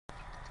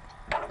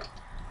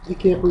Hey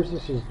campers,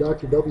 this is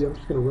Dr. W. I'm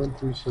just going to run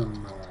through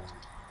some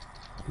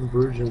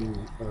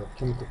conversion of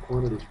chemical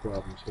quantities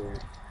problems here.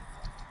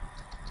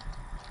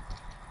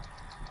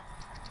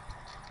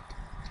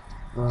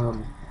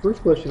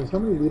 First question is, how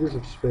many liters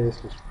of space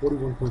does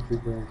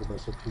 41.3 grams of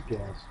SO2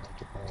 gas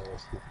occupy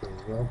less than 30?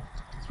 Well,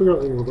 let's figure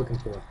out what we're looking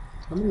for.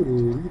 How many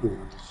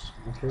liters?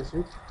 Okay, so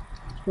let's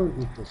go an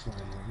equal sign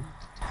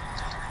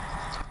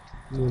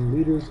in. And then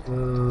liters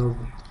of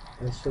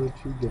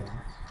SO2 gas.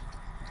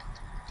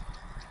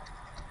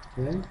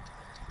 Okay.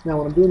 Now,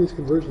 when I'm doing these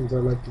conversions, I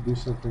like to do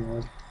something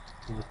like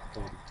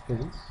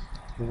fence.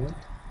 Okay,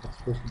 that's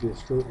supposed to be a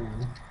straight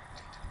line.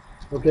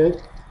 Okay,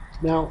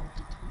 now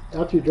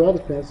after you draw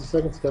the fence, the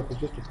second step is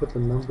just to put the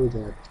number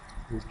that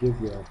we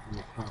give you in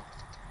the top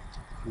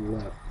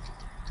left.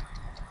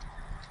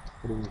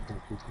 Put in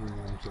 1.2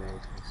 grams of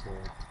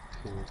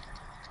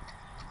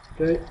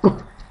okay.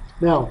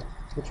 Now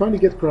we're trying to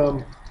get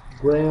from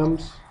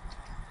grams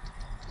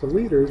to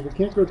liters. We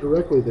can't go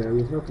directly there.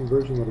 There's no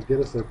conversion that'll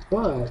get us there.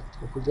 But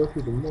if we go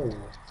through the mole,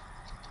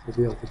 we'll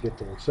be able to get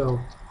there.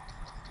 So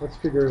let's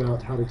figure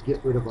out how to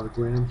get rid of our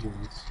grams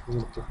units. We're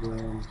going to put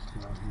grams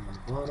down here on the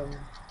bottom.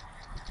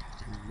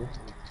 Moles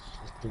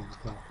up here on the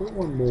top. Put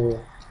 1 mole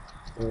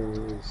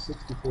is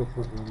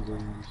 64.1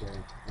 grams of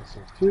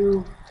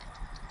SO2.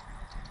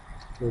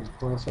 Go ahead and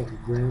cross out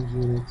your grams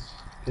units.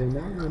 Okay,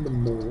 now we're into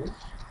moles.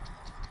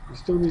 We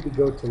still need to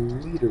go to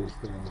liters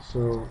though.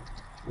 So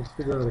let's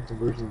figure out a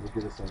conversion to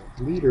get us out.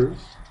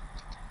 Liters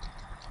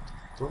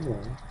per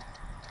mole.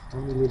 How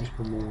many liters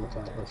per mole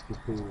at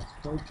STP? It's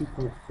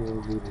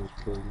 22.4 liters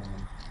per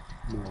 1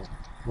 mole.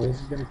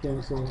 Moles is going to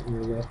cancel, and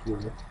you're left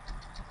with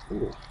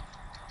liters.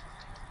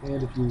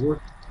 And if you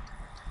work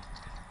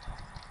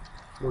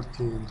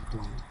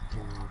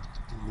 14.4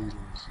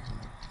 liters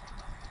of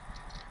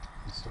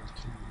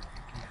SO2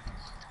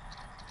 gas.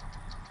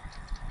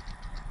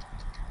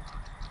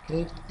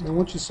 Okay, now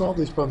once you solve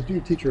these problems, do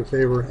your teacher a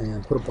favor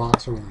and put a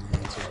box around the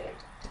answer.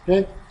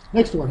 Okay,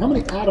 next one. How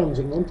many atoms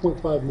in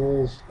 1.5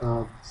 moles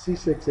of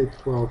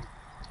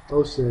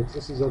C6H12O6?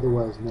 This is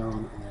otherwise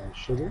known as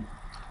sugar.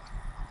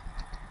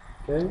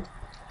 Okay,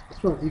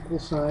 let's draw an equal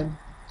sign.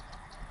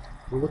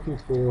 We're looking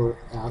for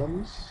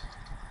atoms.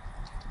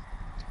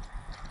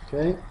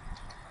 Okay,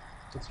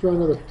 let's draw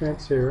another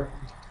fence here.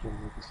 Try to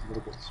make this a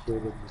little bit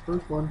straighter than the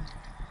first one.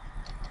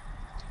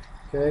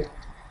 Okay,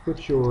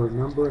 put your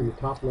number in the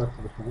top left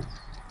of the fence.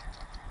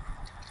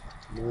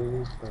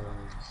 Moles of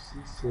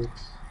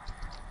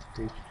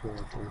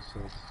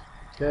C6H12O6.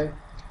 Okay,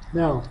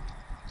 now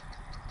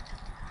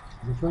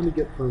we're trying to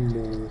get from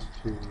moles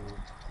to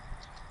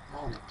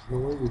atoms. The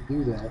way we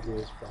do that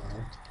is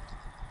by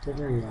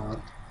figuring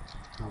out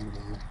how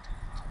many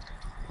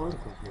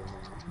particles we have.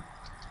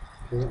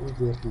 Okay, that means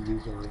we have to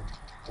use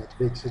that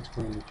big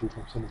 6.82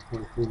 times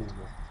 10^23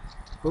 number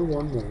per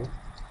 1 mole.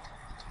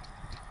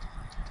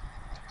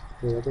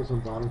 Okay, that goes on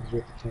bottom because we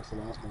have to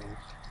cancel out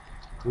moles.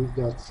 We've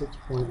got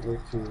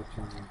 6.02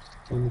 times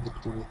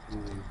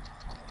 10^23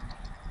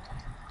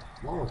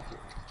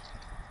 molecules.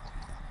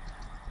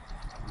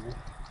 Right.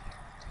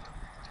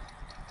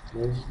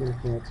 Moles is going to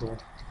cancel.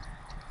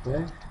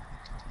 Okay?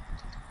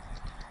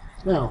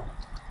 Now,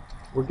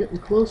 we're getting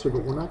closer,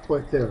 but we're not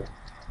quite there.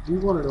 We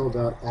want to know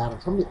about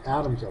atoms. How many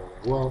atoms are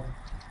there? Well,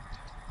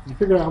 you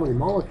figure out how many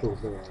molecules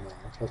there are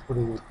now by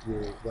putting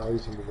your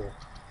values into the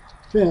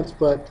fence,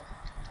 but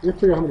you have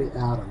to figure out how many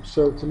atoms.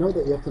 So to know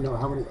that, you have to know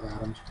how many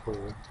atoms per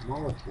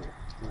molecule.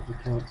 Now, if you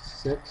count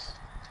 6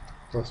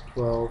 plus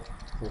 12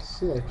 plus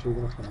 6, you're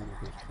going to find that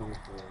there's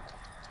 24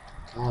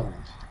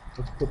 atoms.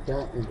 Let's put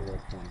that into our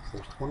fence.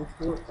 There's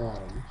 24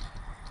 atoms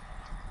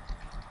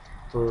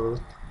per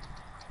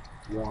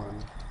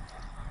 1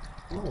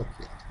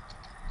 molecule.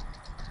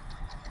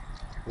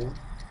 Okay?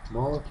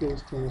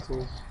 Molecules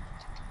cancels,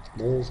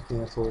 moles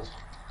cancels.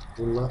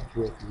 We're left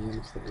with the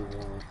units that we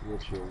want,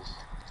 which is,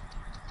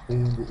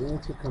 and the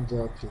answer comes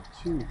out to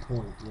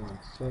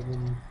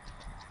 2.17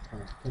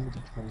 times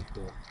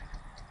 10^25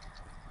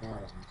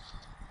 atoms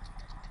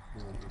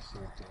in the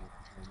sample,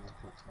 and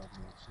 1.5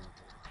 mole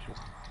sample. Sure.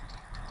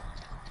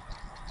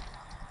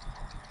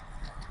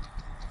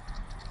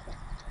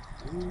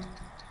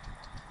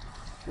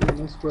 And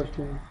next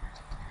question.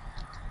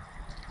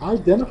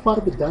 Identify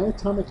the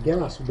diatomic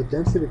gas with a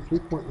density of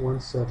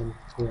 3.17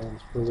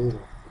 grams per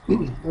liter.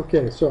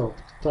 Okay, so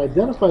to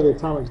identify the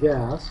atomic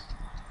gas,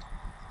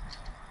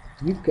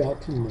 you've got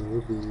to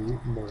know the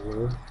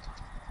molar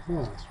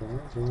mass,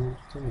 right? Grams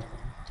per mole.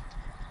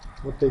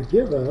 What they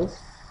give us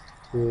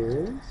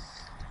is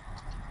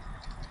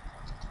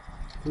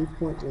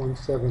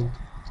 3.17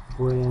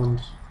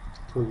 grams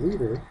per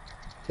liter.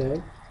 Okay,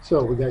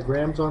 so we got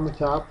grams on the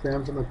top,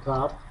 grams on the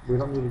top. We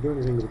don't need to do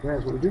anything with the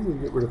grams. What we do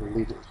need to get rid of the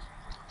liters.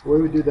 The way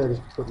we do that is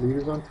to put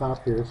liters on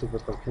top here so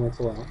that they'll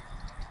cancel out,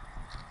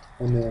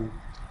 and then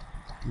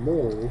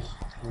moles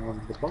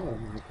on the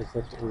bottom, because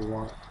that's what we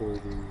want for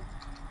the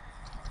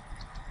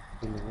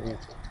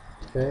answer.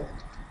 Okay.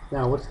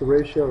 Now, what's the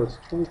ratio? It's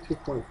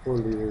 22.4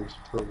 liters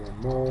per 1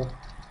 mole.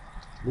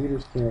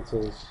 Liters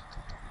cancels.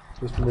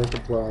 Just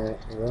multiply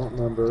that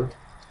number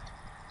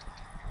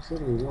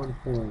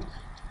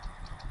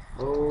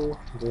 71.0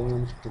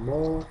 grams per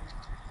mole.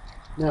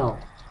 Now,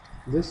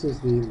 this is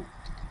the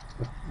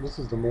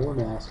molar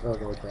mass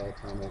of our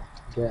diatomic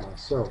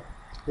gas. So,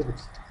 if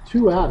it's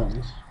 2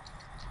 atoms,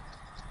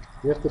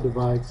 we have to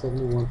divide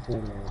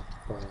 71.0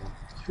 by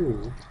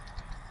 2.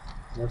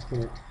 That's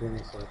going to bring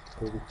us up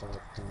to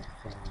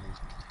 35.5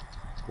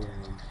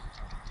 grams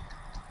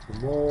per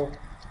mole.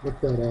 Look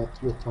that up,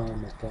 you'll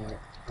find that that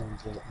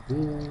ends up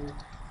being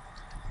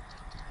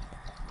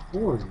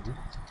 40.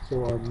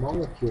 So our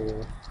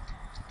molecule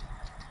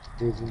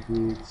is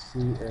indeed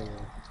Ca2.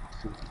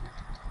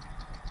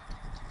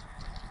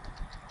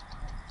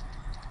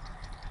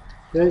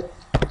 Okay,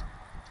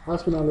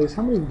 last but not least,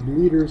 how many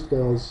liters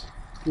does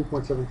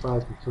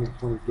 3.75 to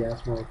 20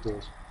 gas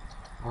molecules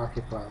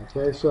occupy?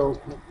 Okay, so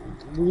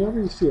whenever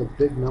you see a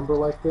big number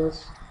like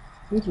this,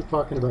 it means we're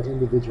talking about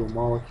individual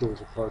molecules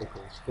or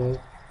particles. Okay,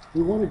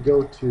 we want to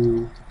go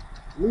to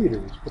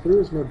liters, but there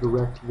is no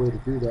direct way to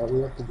do that.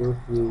 We have to go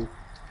through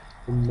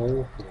the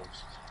mole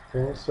first.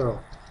 Okay,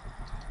 so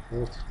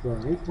let's put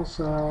an equal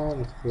sign.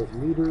 Let's put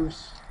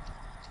liters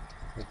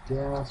of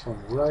gas on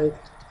the right.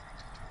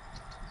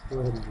 Go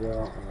ahead and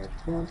draw our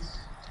fence.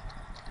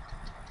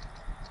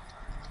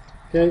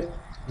 Okay,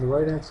 on the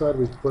right hand side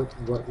we put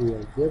what we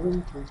are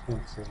given, 3.75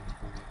 times 10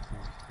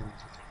 to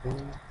the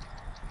 20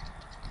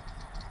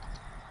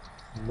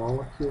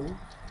 molecules.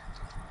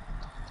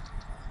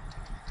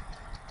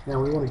 Now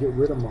we want to get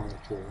rid of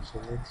molecules, so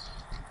let's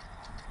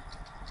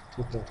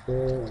put that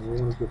there, and we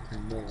want to get to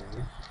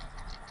moles.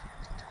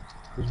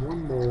 There's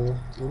 1 mole,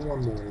 in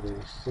 1 mole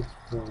there's 6.02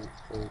 times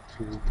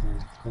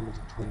 10 to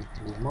the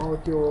 23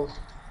 molecules.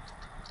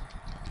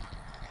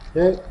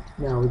 Okay,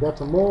 now we got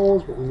the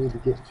moles, but we need to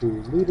get to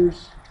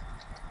liters.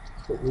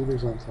 Let's put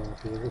liters on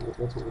top here.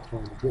 That's what we're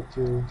trying to get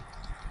to.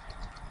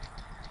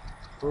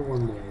 For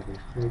 1 mole,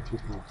 there's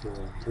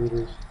 22.4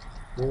 liters.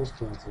 Moles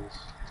cancels.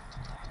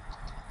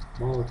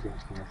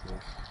 Molecules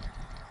cancels.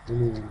 In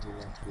the end, we're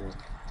left with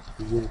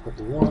the unit that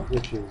we want,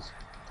 which is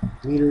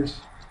liters.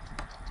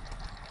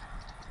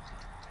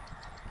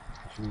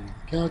 So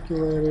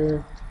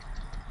calculator.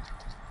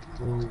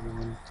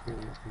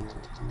 1.4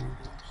 liters.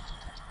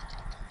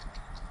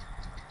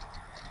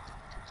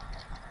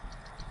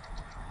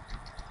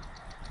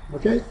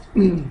 Okay,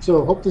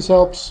 so hope this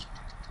helps.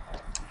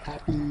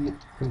 Happy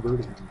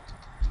converting.